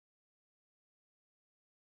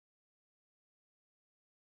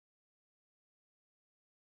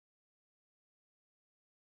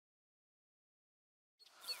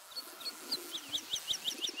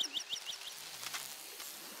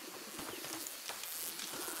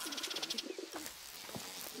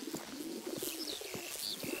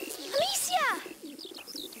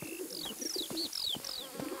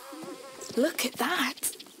Look at that.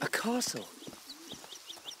 A castle.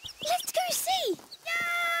 Let's go see.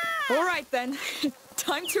 Yeah! All right then.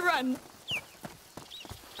 Time to run.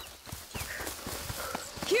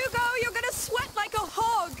 Hugo, you're gonna sweat like a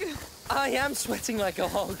hog. I am sweating like a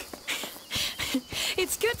hog.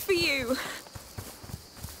 It's good for you.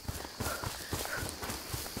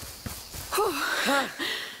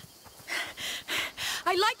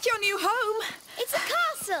 I like your new home. It's a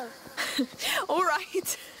castle. All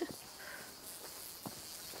right.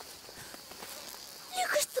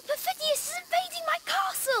 Lucas, the Perfidious is invading my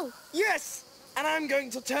castle. Yes! And I'm going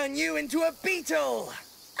to turn you into a beetle!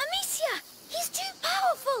 Amicia, he's too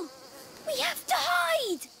powerful. We have to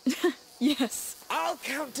hide. Yes. I'll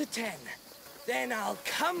count to 10. Then I'll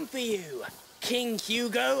come for you, King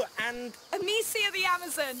Hugo and... Amicia the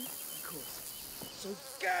Amazon. Of course. So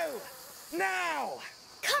go! Now!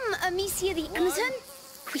 Come, Amicia the Amazon.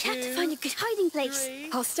 We have to find a good hiding place. 3,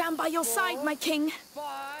 I'll stand by your side, my king. 5,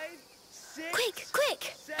 6, Quick,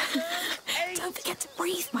 quick. 7, 8, Don't forget to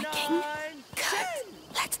breathe, my 9, king. 10.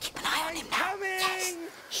 Good. Let's keep an eye on him now. Coming! Yes,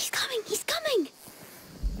 he's coming, he's coming.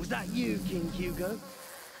 Was that you, King Hugo?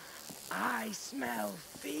 I smell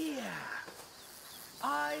fear.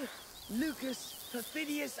 I, Lucas,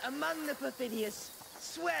 perfidious among the perfidious,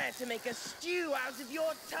 swear to make a stew out of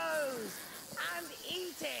your toes and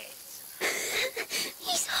eat it.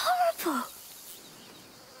 He's horrible.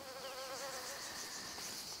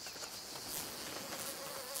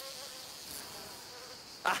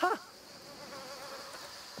 Aha!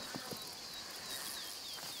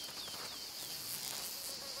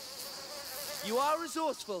 You are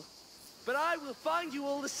resourceful, but I will find you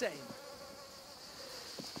all the same.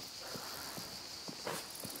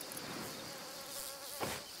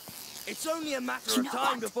 It's only a matter of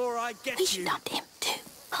time before I get We you. should hunt him too.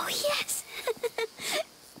 Oh, yes.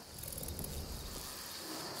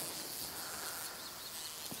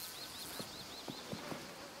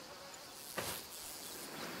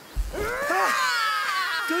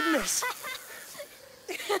 Goodness!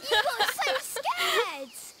 You got so scared.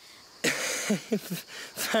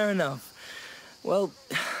 Fair enough. Well,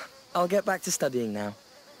 I'll get back to studying now.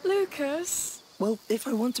 Lucas. Well, if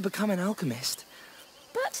I want to become an alchemist,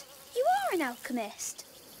 But you are an alchemist.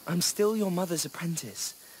 I'm still your mother's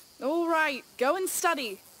apprentice. All right, go and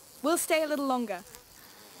study. We'll stay a little longer.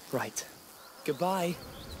 Right. Goodbye.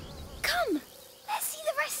 Come, let's see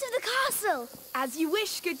the rest of the castle. As you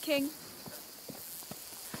wish, good king.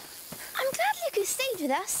 I'm glad Lucas stayed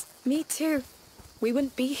with us. Me too. We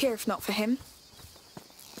wouldn't be here if not for him.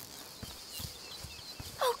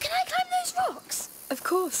 Oh, can I climb those rocks? Of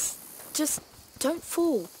course. Just don't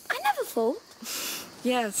fall. I never fall.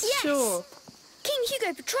 Yes, Yes. sure. King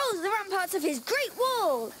Hugo patrols the ramparts of his great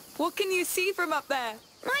wall. What can you see from up there?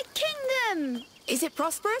 My kingdom. Is it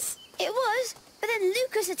prosperous? It was, but then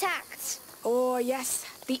Lucas attacked. Oh, yes.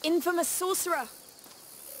 The infamous sorcerer.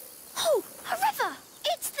 Oh, a river.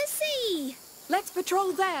 It's the sea. Let's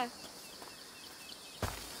patrol there.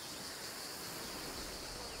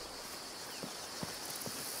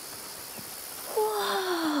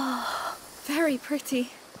 Whoa. Very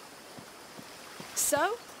pretty.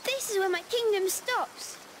 So, This is where my kingdom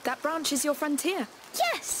stops. that branch is your frontier.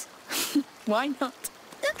 Yes. Why not?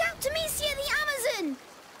 Look out, Amicia the Amazon.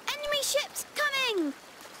 Enemy ships coming.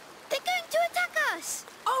 They're going to attack us.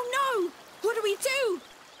 Oh no! What do we do?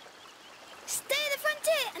 Stay at the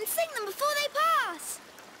frontier and sink them before they pass.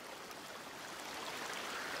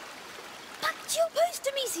 Back to your post,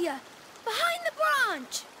 Amicia. Behind the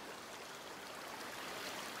branch.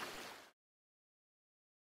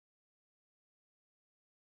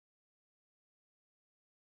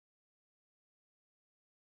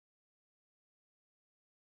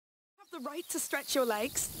 Have the right to stretch your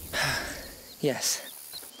legs. Yes.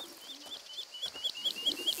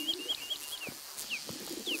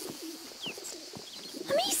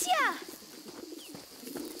 Amicia!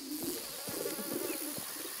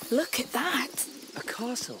 Look at that. A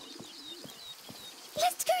castle.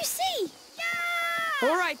 Let's go see. Yeah!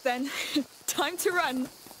 All right then. Time to run.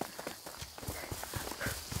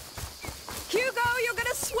 Hugo, you're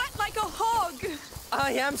gonna sweat like a hog.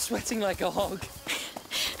 I am sweating like a hog.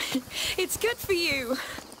 It's good for you.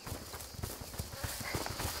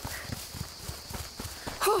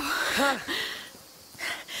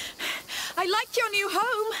 I like your new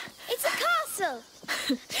home. It's a castle.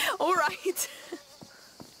 All right.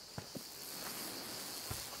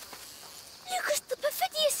 Lucas, the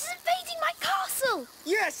Perfidious is invading my castle.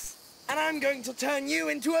 Yes! And I'm going to turn you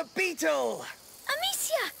into a beetle!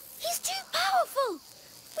 Amicia, he's too powerful.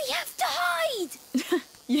 We have to hide.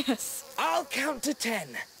 Yes. I'll count to 10.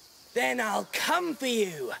 Then I'll come for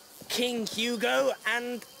you, King Hugo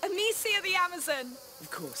and... Amicia the Amazon. Of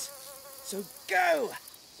course. So go!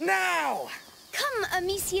 Now! Come,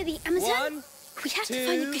 Amicia the Amazon. 1, We have to 2,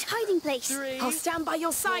 find a good hiding place. 3, I'll stand by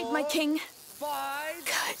your side, my 4, king. 5,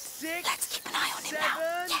 Good. 6, Let's keep an eye on him 7,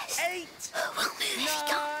 now. Yes. 8, We'll move if he 9,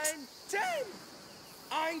 comes. 10!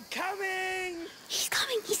 I'm coming! He's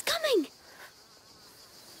coming, he's coming.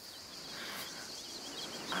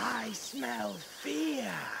 I smell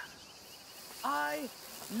fear. I,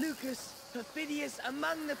 Lucas, perfidious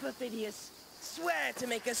among the perfidious, swear to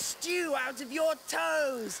make a stew out of your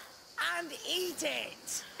toes and eat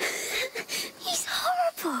it. He's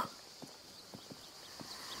horrible.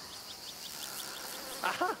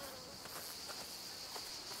 Aha!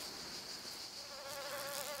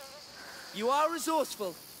 You are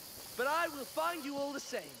resourceful, but I will find you all the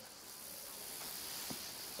same.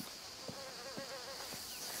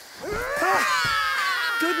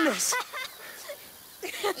 Goodness! You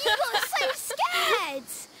got so scared.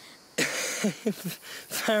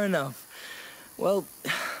 Fair enough. Well,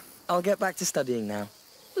 I'll get back to studying now.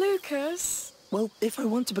 Lucas. Well, if I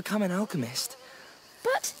want to become an alchemist,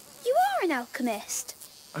 But you are an alchemist.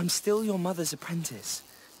 I'm still your mother's apprentice.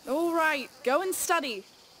 All right, go and study.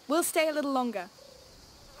 We'll stay a little longer.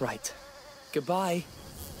 Right. Goodbye.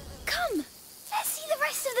 Come, let's see the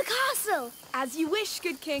rest of the castle. As you wish,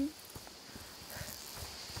 good king.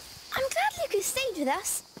 I'm glad Lucas stayed with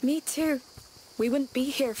us. Me too. We wouldn't be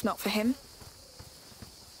here if not for him.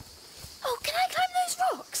 Oh, can I climb those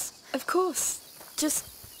rocks? Of course. Just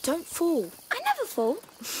don't fall. I never fall.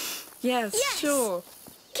 Yes, Yes. sure.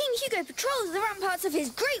 King Hugo patrols the ramparts of his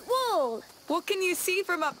great wall. What can you see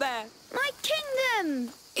from up there? My kingdom.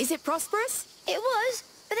 Is it prosperous? It was,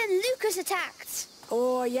 but then Lucas attacked.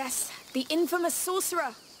 Oh, yes. The infamous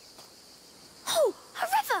sorcerer. Oh, a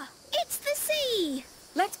river. It's the sea.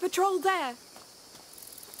 Let's patrol there.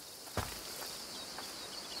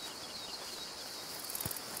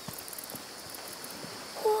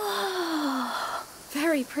 Whoa.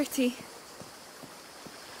 Very pretty.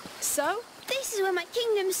 So, This is where my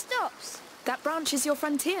kingdom stops. that branch is your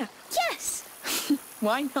frontier. Yes.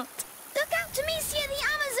 Why not? Look out, Amicia the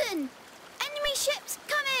Amazon. Enemy ships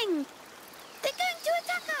coming. They're going to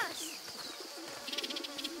attack us.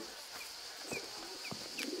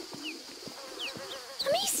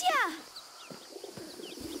 Amicia.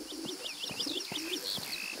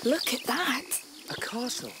 Look at that. A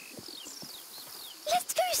castle.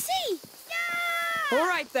 Let's go see. Yeah. All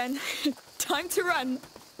right then. Time to run.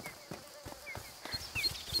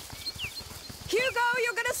 Hugo,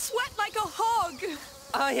 you're gonna sweat like a hog.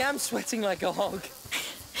 I am sweating like a hog.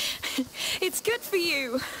 It's good for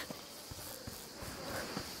you.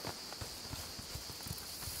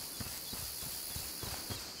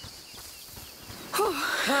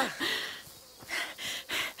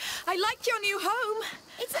 I like your new home.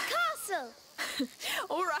 It's a castle.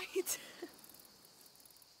 All right.